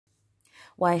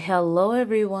Why, hello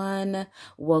everyone.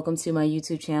 Welcome to my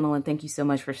YouTube channel and thank you so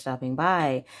much for stopping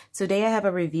by. Today I have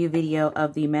a review video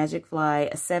of the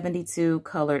Magicfly 72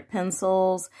 colored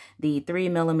pencils, the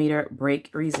 3mm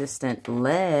break resistant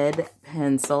lead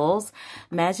pencils.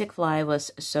 Magicfly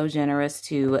was so generous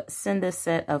to send this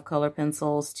set of color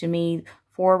pencils to me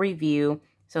for review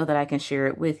so that I can share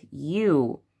it with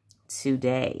you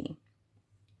today.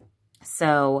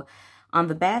 So, on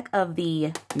the back of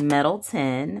the metal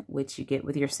tin, which you get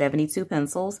with your 72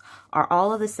 pencils, are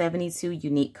all of the 72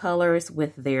 unique colors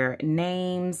with their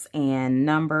names and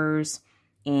numbers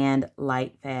and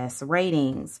light fast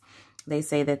ratings. They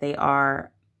say that they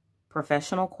are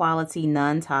professional quality,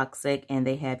 non-toxic, and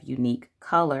they have unique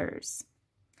colors.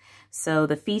 So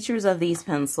the features of these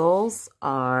pencils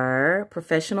are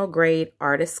professional grade,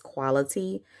 artist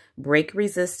quality, break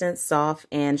resistant, soft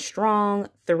and strong,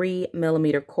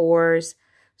 3mm cores,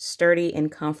 sturdy and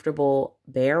comfortable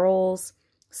barrels,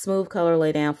 smooth color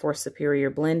laydown for superior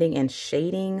blending and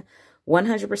shading,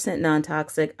 100%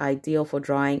 non-toxic, ideal for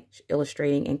drawing,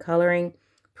 illustrating, and coloring,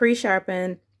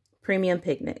 pre-sharpened, premium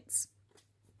pigments.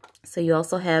 So you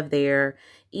also have their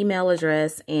email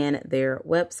address and their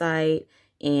website,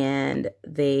 and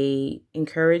they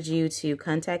encourage you to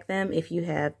contact them if you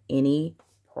have any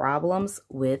problems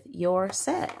with your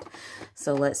set.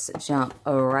 So let's jump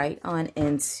right on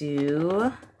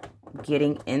into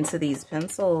getting into these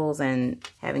pencils and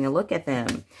having a look at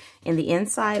them. In the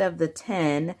inside of the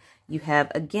tin, you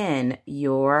have, again,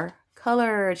 your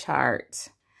color chart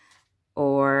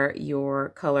or your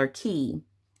color key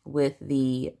with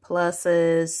the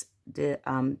pluses,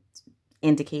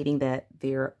 indicating that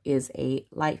there is a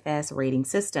light fast rating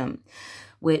system,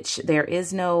 which there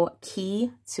is no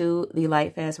key to the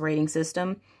light fast rating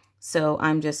system. So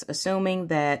I'm just assuming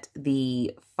that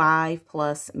the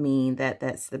 5+ mean that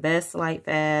that's the best light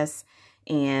fast,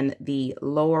 and the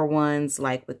lower ones,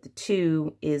 like with the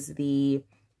 2, is the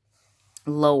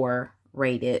lower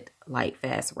rated light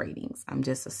fast ratings. I'm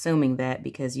just assuming that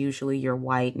because usually your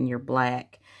white and your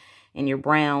black and your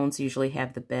browns usually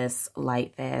have the best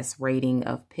light fast rating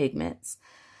of pigments.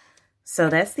 So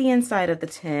that's the inside of the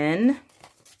tin.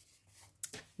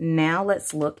 Now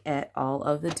let's look at all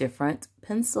of the different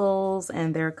pencils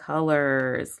and their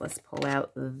colors. Let's pull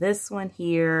out this one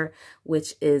here,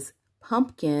 which is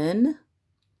pumpkin.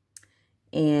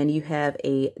 And you have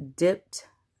a dipped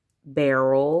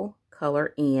barrel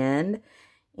color end.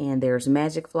 And there's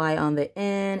Magicfly on the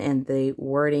end, and the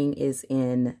wording is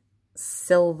in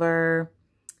silver.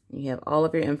 You have all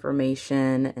of your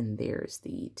information, and there's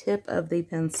the tip of the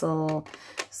pencil.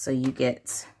 So you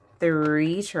get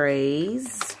 3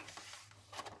 trays,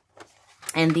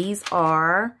 and these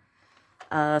are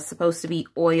supposed to be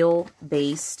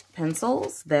oil-based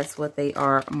pencils. That's what they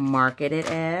are marketed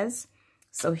as.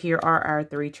 So here are our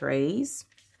 3 trays.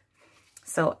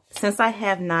 So since I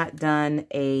have not done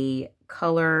a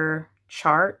color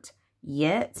chart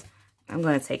yet, I'm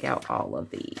going to take out all of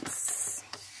these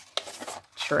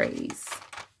trays.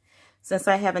 Since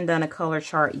I haven't done a color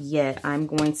chart yet, I'm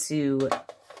going to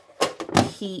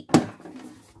keep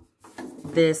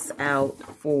this out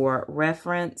for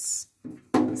reference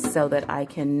so that I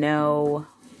can know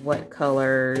what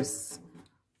colors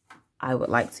I would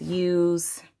like to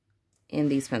use in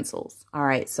these pencils. All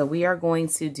right, so we are going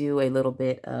to do a little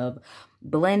bit of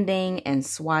blending and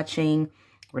swatching.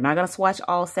 We're not going to swatch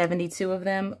all 72 of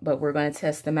them, but we're going to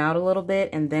test them out a little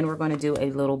bit, and then we're going to do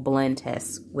a little blend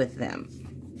test with them,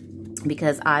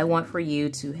 because I want for you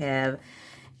to have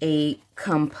a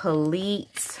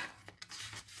complete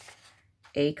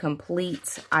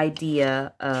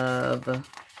idea of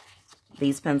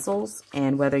these pencils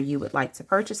and whether you would like to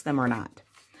purchase them or not.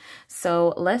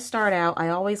 So let's start out. I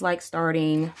always like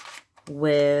starting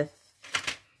with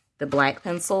the black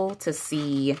pencil to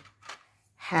see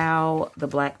how the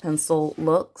black pencil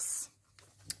looks,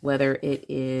 whether it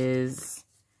is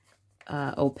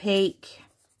opaque,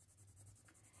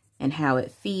 and how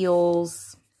it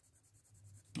feels.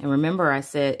 And remember, I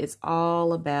said it's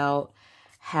all about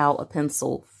how a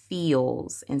pencil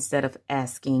feels instead of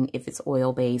asking if it's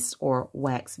oil-based or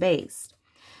wax-based.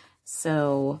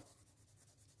 So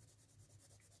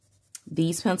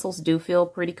these pencils do feel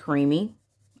pretty creamy.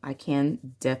 I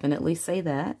can definitely say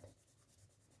that.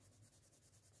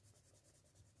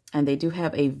 And they do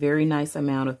have a very nice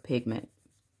amount of pigment.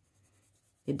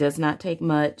 It does not take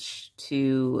much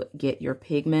to get your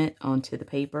pigment onto the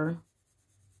paper.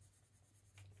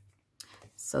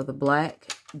 So the black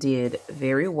did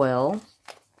very well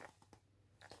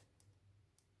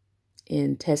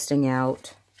in testing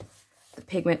out the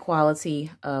pigment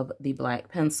quality of the black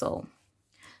pencil.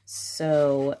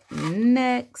 So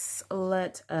next,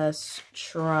 let us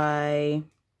try,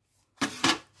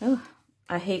 oh,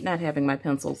 I hate not having my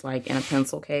pencils like in a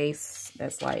pencil case.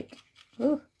 That's like,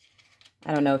 oh,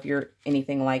 I don't know if you're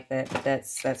anything like that, but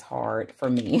that's hard for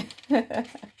me.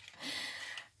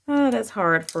 Oh, that's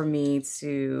hard for me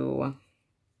to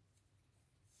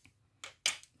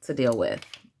deal with,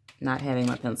 not having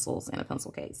my pencils in a pencil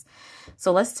case.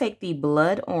 So let's take the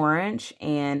blood orange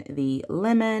and the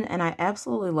lemon, and I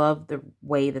absolutely love the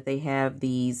way that they have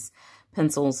these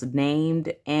pencils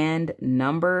named and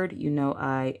numbered. You know,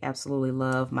 I absolutely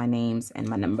love my names and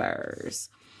my numbers.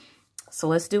 So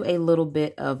let's do a little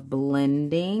bit of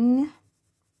blending.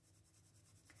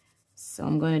 So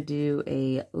I'm going to do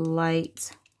a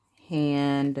light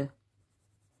hand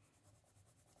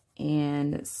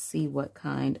and see what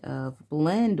kind of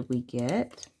blend we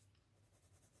get.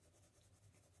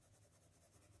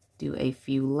 Do a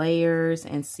few layers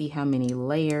and see how many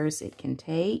layers it can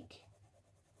take.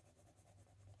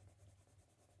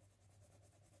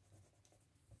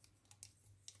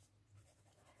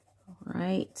 All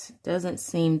right, doesn't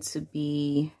seem to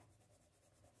be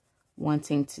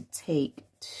wanting to take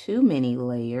too many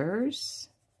layers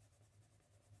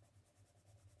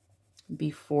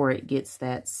before it gets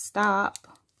that stop,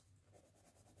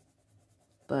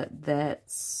 but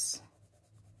that's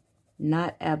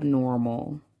not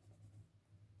abnormal.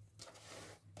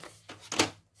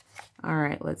 All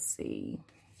right, let's see.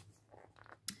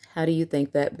 How do you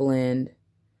think that blend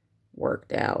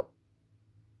worked out?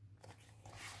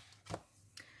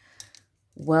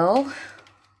 Well,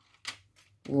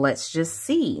 let's just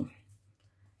see.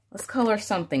 Let's color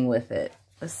something with it.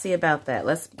 Let's see about that.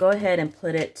 Let's go ahead and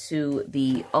put it to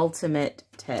the ultimate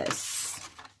test.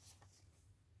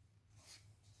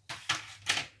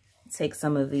 Take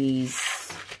some of these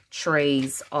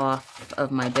trays off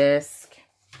of my desk.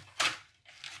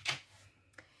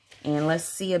 And let's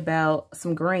see about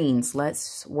some greens.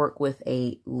 Let's work with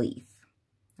a leaf.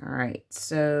 All right,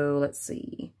 so let's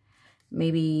see.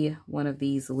 Maybe one of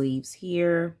these leaves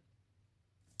here.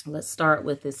 Let's start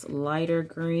with this lighter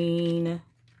green,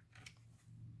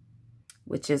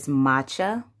 which is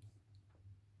matcha.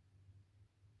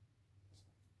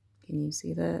 Can you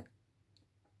see that?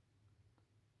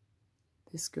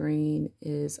 This green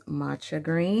is matcha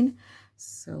green.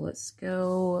 So let's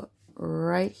go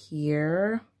right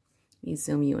here. Let me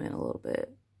zoom you in a little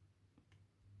bit.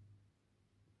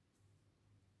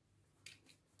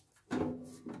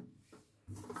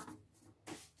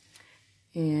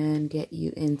 And get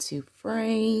you into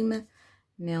frame.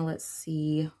 Now let's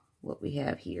see what we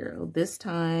have here. This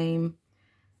time,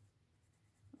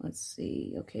 let's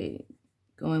see. Okay,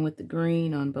 going with the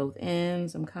green on both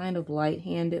ends. I'm kind of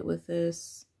light-handed with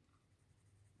this.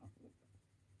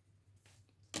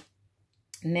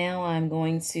 Now I'm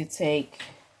going to take,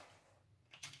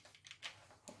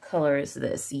 what color is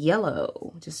this?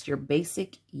 Yellow, just your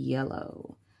basic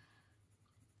yellow.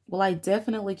 Well, I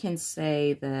definitely can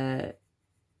say that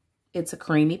it's a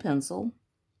creamy pencil,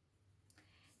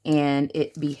 and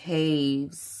it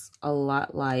behaves a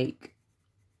lot like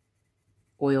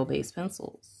oil-based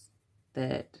pencils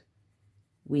that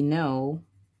we know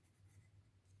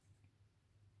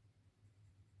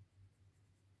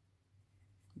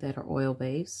that are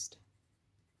oil-based.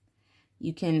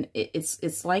 You can,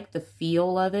 it's like the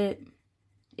feel of it.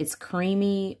 It's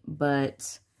creamy,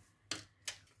 but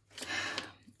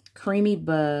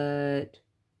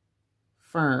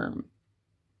firm,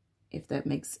 if that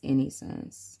makes any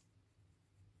sense.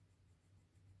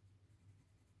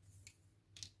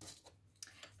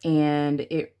 And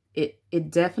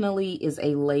it definitely is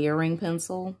a layering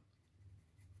pencil.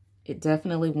 It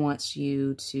definitely wants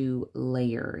you to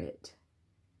layer it.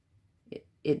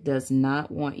 It does not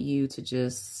want you to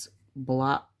just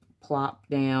plop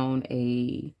down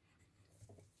a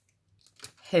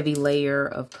heavy layer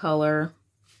of color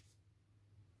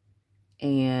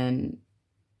and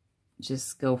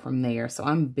just go from there. So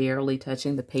I'm barely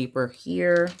touching the paper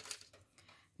here.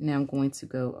 Now I'm going to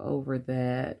go over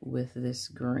that with this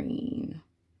green.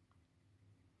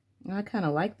 I kind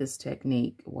of like this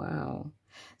technique. Wow.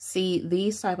 See,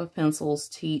 these type of pencils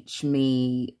teach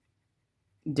me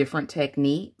different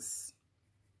techniques.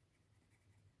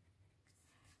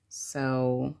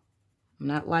 So I'm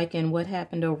not liking what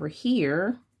happened over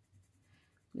here.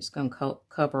 I'm just going to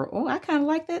cover. Oh, I kind of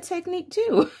like that technique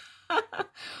too.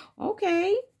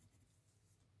 Okay.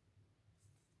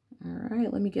 All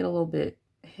right, let me get a little bit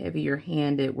heavier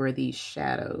handed where these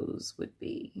shadows would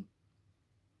be.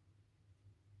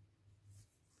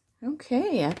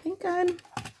 Okay, I think I'm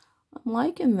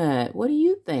liking that. What do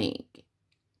you think?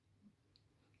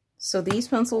 So these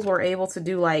pencils were able to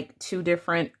do like 2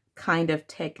 different kind of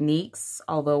techniques,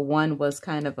 although one was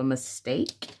kind of a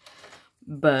mistake,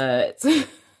 but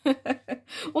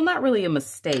well, not really a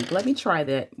mistake. Let me try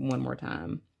that one more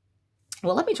time.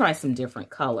 Well, let me try some different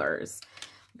colors.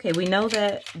 Okay, we know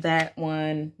that that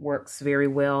one works very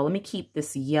well. Let me keep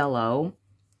this yellow,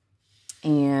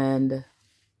 and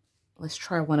let's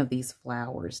try one of these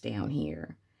flowers down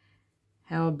here.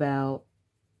 How about,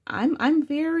 I'm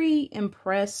very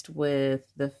impressed with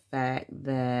the fact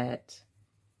that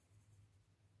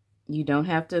you don't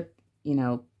have to, you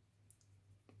know,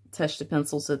 touch the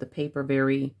pencils to the paper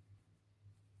very,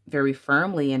 very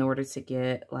firmly in order to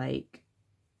get like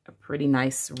a pretty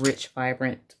nice, rich,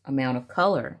 vibrant amount of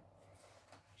color.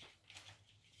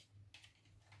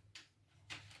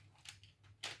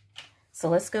 So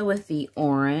let's go with the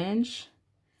orange,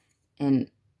 and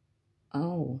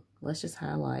oh, let's just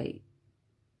highlight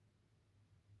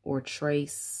or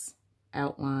trace,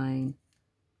 outline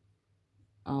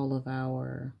all of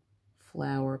our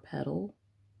flower petal.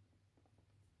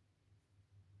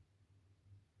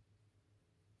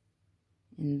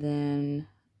 And then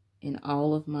in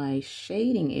all of my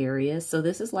shading areas. So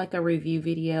this is like a review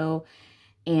video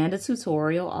and a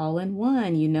tutorial all in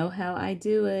one. You know how I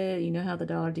do it. You know how the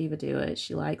Dollar Diva do it.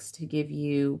 She likes to give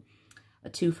you a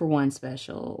 2-for-1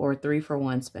 special, or a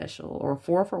 3-for-1 special, or a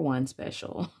 4-for-1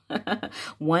 special.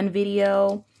 1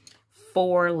 video,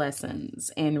 4 lessons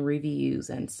and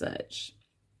reviews and such.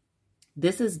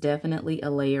 This is definitely a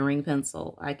layering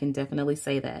pencil. I can definitely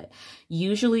say that.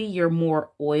 Usually your more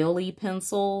oily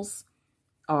pencils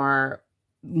are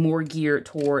more geared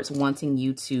towards wanting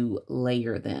you to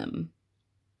layer them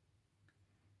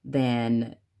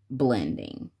than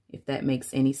blending. If that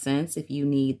makes any sense. If you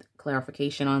need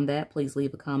clarification on that, please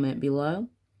leave a comment below,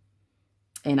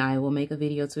 and I will make a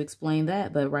video to explain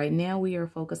that. But right now we are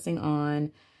focusing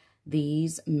on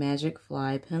these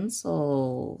Magicfly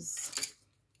pencils.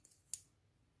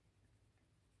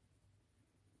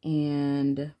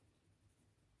 And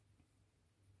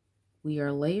we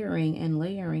are layering and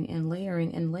layering and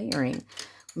layering and layering.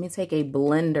 Let me take a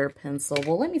blender pencil.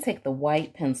 Well, let me take the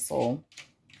white pencil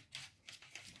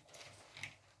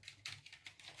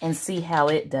and see how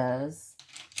it does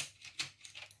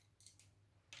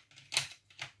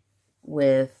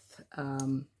with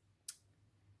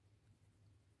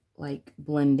like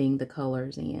blending the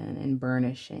colors in and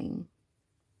burnishing.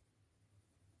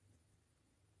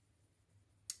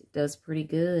 It does pretty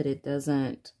good. It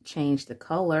doesn't change the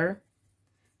color.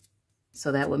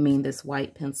 So that would mean this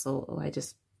white pencil, oh, I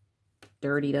just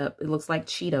dirtied up. It looks like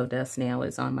Cheeto dust now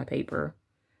is on my paper.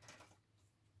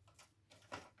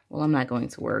 Well, I'm not going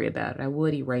to worry about it. I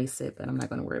would erase it, but I'm not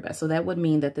going to worry about it. So that would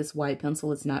mean that this white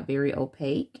pencil is not very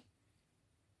opaque.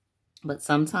 But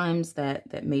sometimes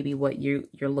that may be what you're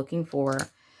looking for,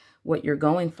 what you're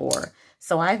going for.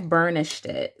 So I've burnished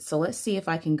it. So let's see if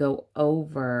I can go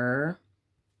over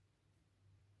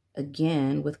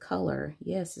again with color.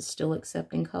 Yes, it's still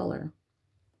accepting color.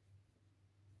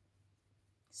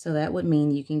 So that would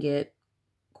mean you can get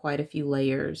quite a few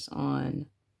layers on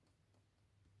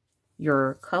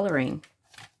your coloring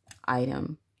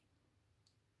item.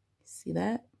 See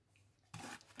that?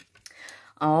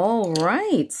 All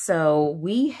right, so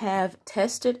we have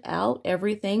tested out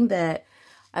everything that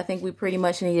I think we pretty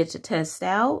much needed to test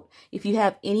out. If you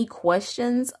have any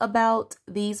questions about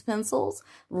these pencils,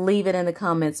 leave it in the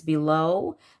comments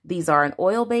below. These are an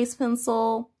oil-based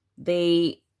pencil.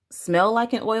 They smell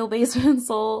like an oil-based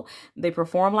pencil. They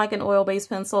perform like an oil-based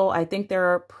pencil. I think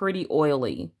they're pretty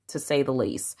oily, to say the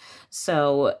least.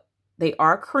 So they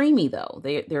are creamy though.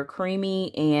 They're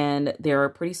creamy and they're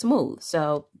pretty smooth.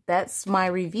 So that's my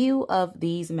review of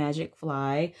these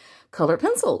Magicfly colored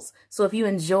pencils. So if you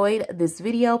enjoyed this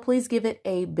video, please give it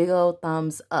a big old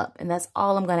thumbs up. And that's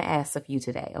all I'm going to ask of you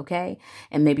today, okay?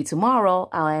 And maybe tomorrow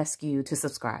I'll ask you to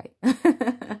subscribe.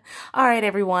 All right,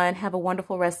 everyone. Have a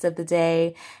wonderful rest of the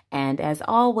day. And as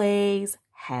always,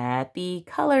 happy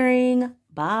coloring.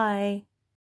 Bye.